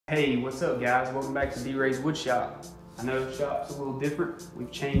Hey, what's up guys? Welcome back to D-Ray's Wood Shop. I know the shop's a little different. We've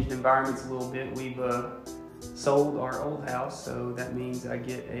changed environments a little bit. We've sold our old house, so that means I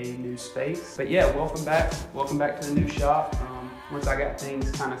get a new space. But yeah, welcome back. Welcome back to the new shop. Once I got things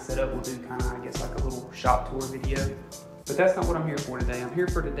kind of set up, we'll do kind of, I guess, like a little shop tour video. But that's not what I'm here for today. I'm here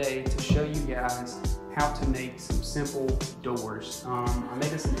for today to show you guys how to make some simple doors. I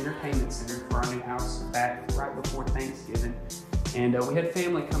made us an entertainment center for our new house back right before Thanksgiving. And we had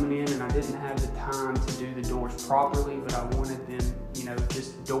family coming in, and I didn't have the time to do the doors properly, but I wanted them, you know,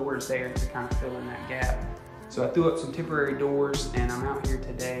 just doors there to kind of fill in that gap. So I threw up some temporary doors, and I'm out here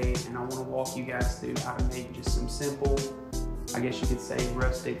today, and I want to walk you guys through how to make just some simple, I guess you could say,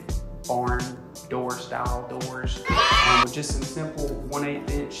 rustic barn door style doors with just some simple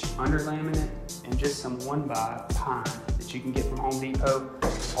 1/8 inch under laminate and just some 1x pine that you can get from Home Depot.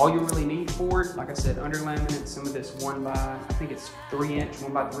 All you really need for it, like I said, under laminate, some of this 1x, I think it's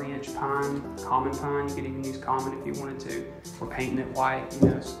 1x3 inch pine, common pine. You could even use common if you wanted to. We're painting it white, you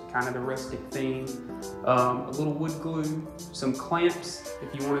know, it's kind of the rustic theme. A little wood glue, some clamps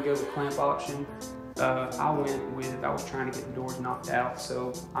if you want to go the clamp option. I was trying to get the doors knocked out,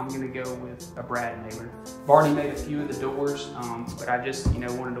 so I'm gonna go with a brad nailer. I've already made a few of the doors, but I just, you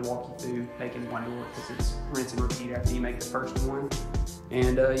know, wanted to walk you through making one door because it's rinse and repeat after you make the first one.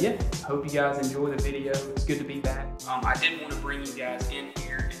 And yeah, hope you guys enjoy the video. It's good to be back. I did want to bring you guys in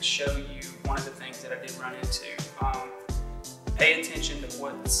here and show you one of the things that I did run into. Pay attention to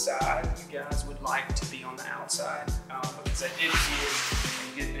what side you guys would like to be on the outside, because I did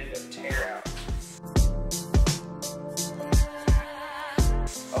get a bit of tear out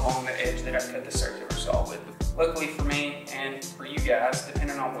along the edge that I cut the circular saw with. Luckily for me and for you guys,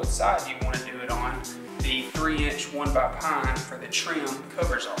 depending on what side you want to do it on, the 3 inch 1x pine for the trim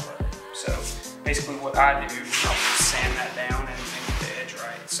covers all of it. So basically what I do, I'll just sand that down and get the edge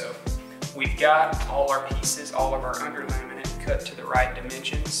right. So we've got all our pieces, all of our under laminate cut to the right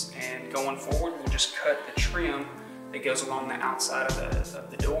dimensions, and going forward we'll just cut the trim that goes along the outside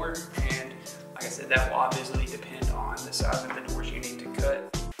of the door. And like I said, that will obviously depend on the size of the doors you need to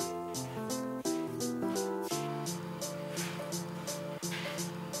cut.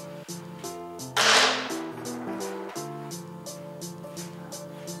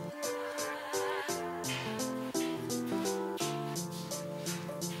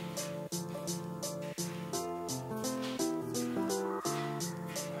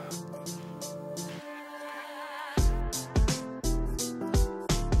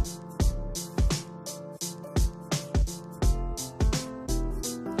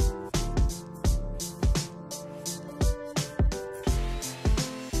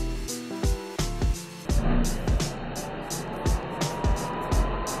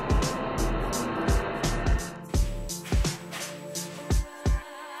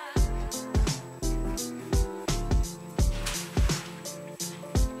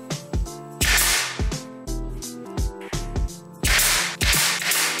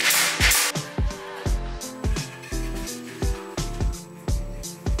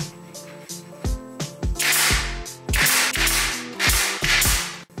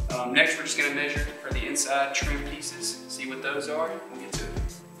 Next, we're just going to measure for the inside trim pieces, see what those are. We'll get to it.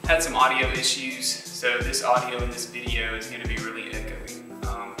 Had some audio issues, so this audio in this video is going to be really echoey.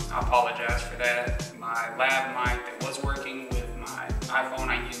 I apologize for that. My lav mic that was working with my iPhone,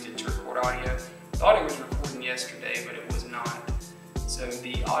 I used it to record audio. Thought it was recording yesterday, but it was not. So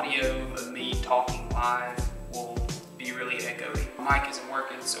the audio of me talking live will be really echoey. My mic isn't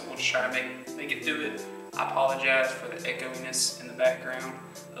working, so we'll just try to make it do it. I apologize for the echoiness in the background.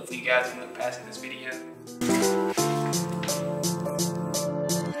 Hopefully you guys can look past this video.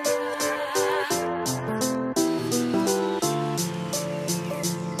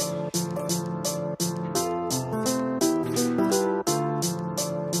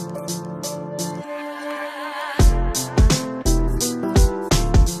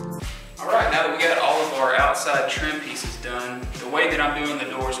 Alright, now that we got all of our outside trim pieces done, the way that I'm doing the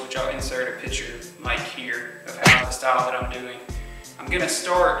doors, which I'll insert a picture like here of how the style that I'm doing, I'm gonna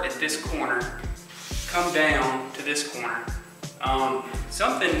start at this corner, come down to this corner.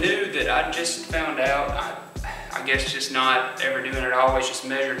 Something new that I just found out, I guess just not ever doing it, I always just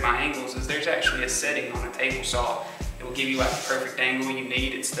measured my angles, is there's actually a setting on a table saw. It will give you like the perfect angle you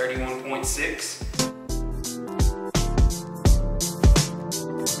need. It's 31.6.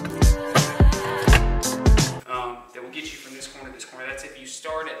 That will get you from this corner to this corner. That's if you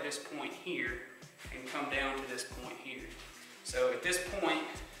start at this point here and come down to this point here. So at this point,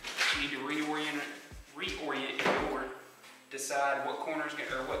 you need to reorient your door, decide what corner's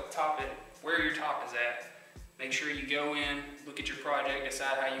or what top where your top is at. Make sure you go in, look at your project,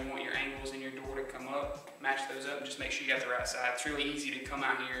 decide how you want your angles in your door to come up, match those up, and just make sure you got the right side. It's really easy to come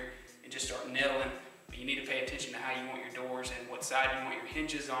out here and just start nailing, but you need to pay attention to how you want your doors and what side you want your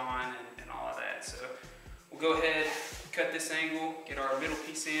hinges on and all of that. So we'll go ahead, cut this angle, get our middle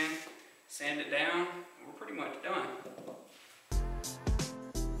piece in, sand it down, and we're pretty much done.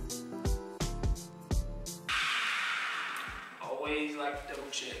 Always like to double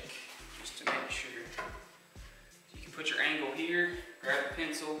check, just to make sure. You can put your angle here, grab a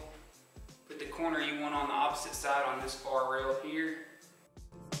pencil, put the corner you want on the opposite side on this far rail here.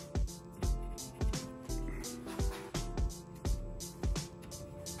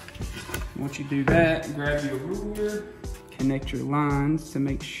 Once you do that, grab your ruler, connect your lines to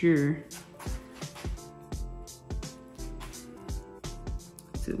make sure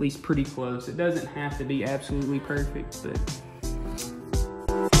it's at least pretty close. It doesn't have to be absolutely perfect, but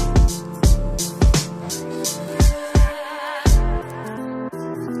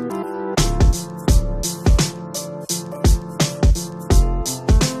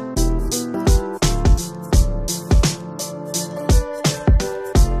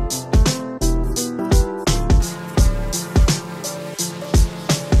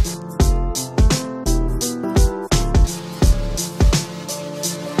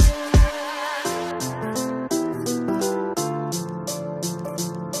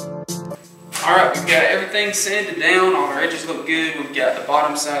alright, we've got everything sanded down, all our edges look good, we've got the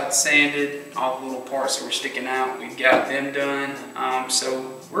bottom side sanded, all the little parts that were sticking out, we've got them done,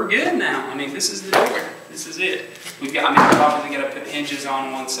 so we're good now. I mean, this is the door, this is it. We've got, we're obviously going to put hinges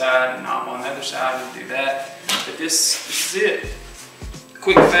on one side and knob on the other side and do that, but this is it.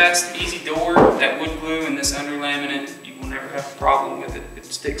 Quick, fast, easy door. That wood glue and this under laminate, you will never have a problem with it. It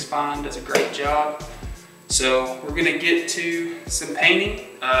sticks fine, does a great job. So we're gonna get to some painting.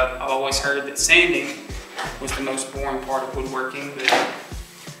 I've always heard that sanding was the most boring part of woodworking, but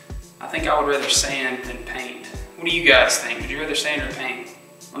I think I would rather sand than paint. What do you guys think? Would you rather sand or paint?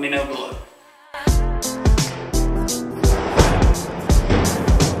 Let me know below.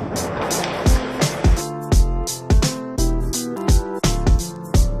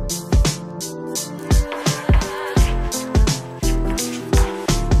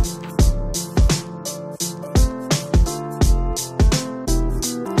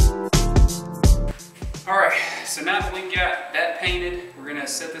 So now that we've got that painted, we're gonna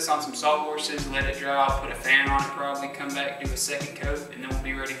set this on some sawhorses, let it dry, put a fan on it probably, come back, do a second coat, and then we'll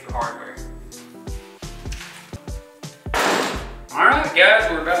be ready for hardware. All right, guys,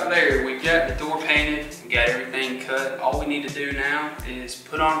 we're about there. We've got the door painted, we got everything cut. All we need to do now is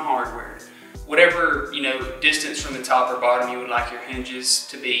put on hardware. Whatever, distance from the top or bottom you would like your hinges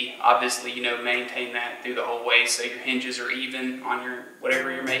to be, obviously, maintain that through the whole way so your hinges are even on your,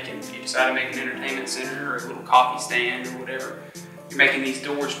 whatever you're making. If you decide to make an entertainment center or a little coffee stand or whatever you're making these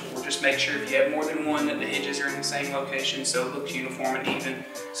doors for, just make sure if you have more than one that the hinges are in the same location so it looks uniform and even.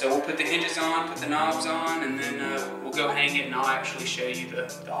 So we'll put the hinges on, put the knobs on, and then we'll go hang it and I'll actually show you the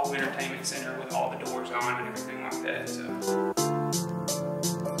whole entertainment center with all the doors on and everything like that. So.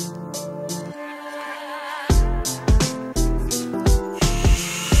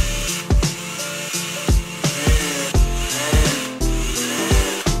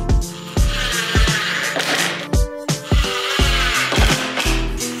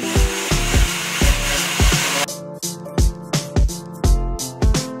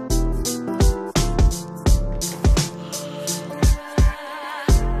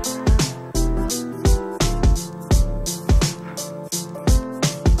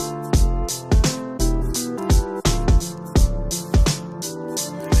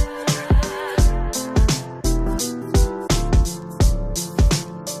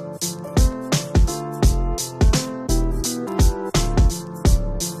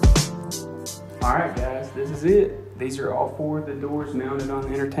 Alright guys, this is it. These are all four of the doors mounted on the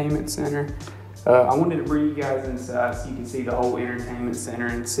entertainment center. I wanted to bring you guys inside so you can see the whole entertainment center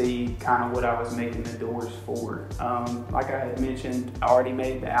and see kind of what I was making the doors for. Like I had mentioned, I already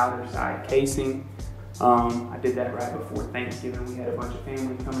made the outer side casing. I did that right before Thanksgiving. We had a bunch of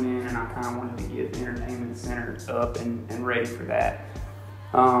family coming in and I kind of wanted to get the entertainment center up and ready for that.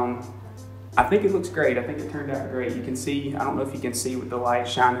 I think it looks great. I think it turned out great. You can see, I don't know if you can see with the light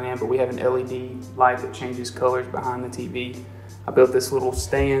shining in, but we have an LED light that changes colors behind the TV. I built this little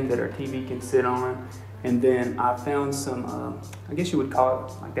stand that our TV can sit on. And then I found some, I guess you would call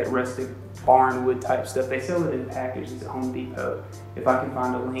it like that rustic barn wood type stuff. They sell it in packages at Home Depot. If I can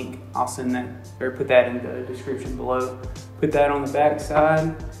find a link, I'll send that, or put that in the description below. Put that on the back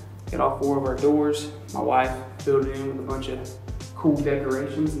side. Get all four of our doors. My wife filled it in with a bunch of cool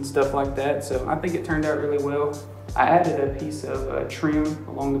decorations and stuff like that. So I think it turned out really well. I added a piece of trim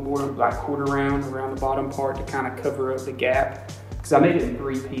along the border, like quarter round around the bottom part to kind of cover up the gap. Because I made it in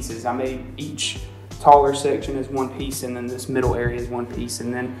 3 pieces. I made each taller section as 1 piece, and then this middle area is 1 piece,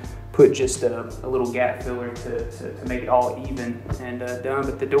 and then put just a little gap filler to make it all even and done.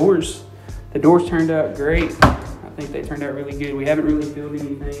 But the doors turned out great. I think they turned out really good. We haven't really filled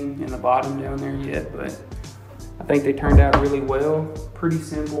anything in the bottom down there yet, but I think they turned out really well. Pretty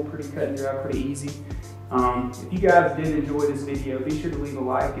simple, pretty cut and dry, pretty easy. If you guys did enjoy this video, be sure to leave a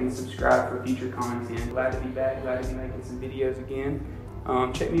like and subscribe for future content. Glad to be back, glad to be making some videos again.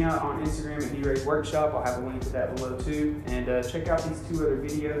 Check me out on Instagram at D-Ray's Workshop. I'll have a link to that below too. And check out these 2 other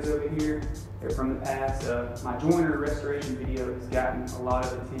videos over here. They're from the past. My joiner restoration video has gotten a lot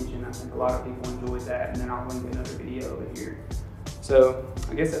of attention. I think a lot of people enjoyed that. And then I'll link another video over here. So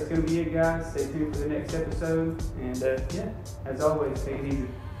I guess that's going to be it, guys. Stay tuned for the next episode. And yeah, as always, take it easy.